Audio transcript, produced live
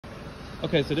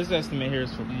Okay, so this estimate here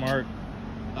is for Mark.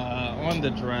 On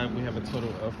the drive, we have a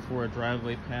total of 4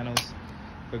 driveway panels.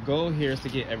 The goal here is to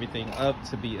get everything up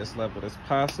to be as level as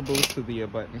possible to the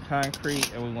abutting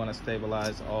concrete, and we want to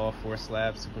stabilize all 4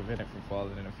 slabs to prevent it from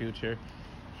falling in the future.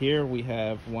 Here we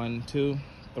have 1, 2,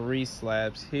 3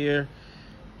 slabs here.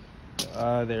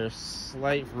 There's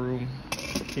slight room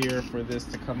here for this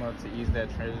to come up to ease that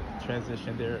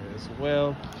transition there as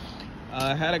well.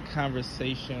 I had a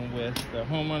conversation with the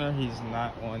homeowner. He's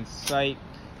not on site,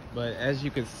 but as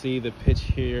you can see, the pitch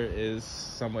here is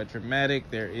somewhat dramatic.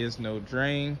 There is no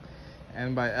drain,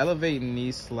 and by elevating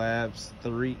these slabs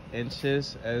 3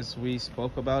 inches, as we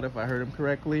spoke about, if I heard him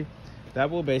correctly, that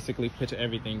will basically pitch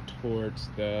everything towards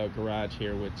the garage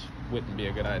here, which wouldn't be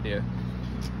a good idea.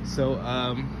 So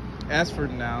as for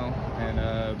now, and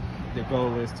the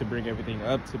goal is to bring everything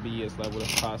up to be as level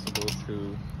as possible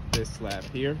to this slab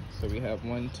here. So we have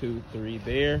 1, 2, 3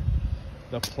 there.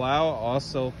 The plow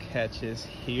also catches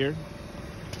here,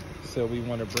 so we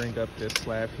want to bring up this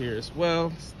slab here as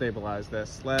well, stabilize that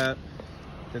slab.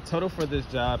 The total for this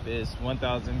job is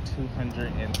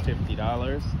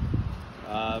 $1,250.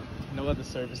 No other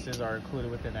services are included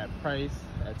within that price.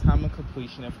 At time of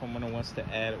completion, if homeowner wants to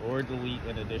add or delete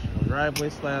an additional driveway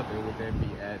slab, it would then be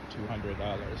at $200.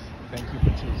 Thank you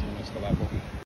for choosing Mr. Level.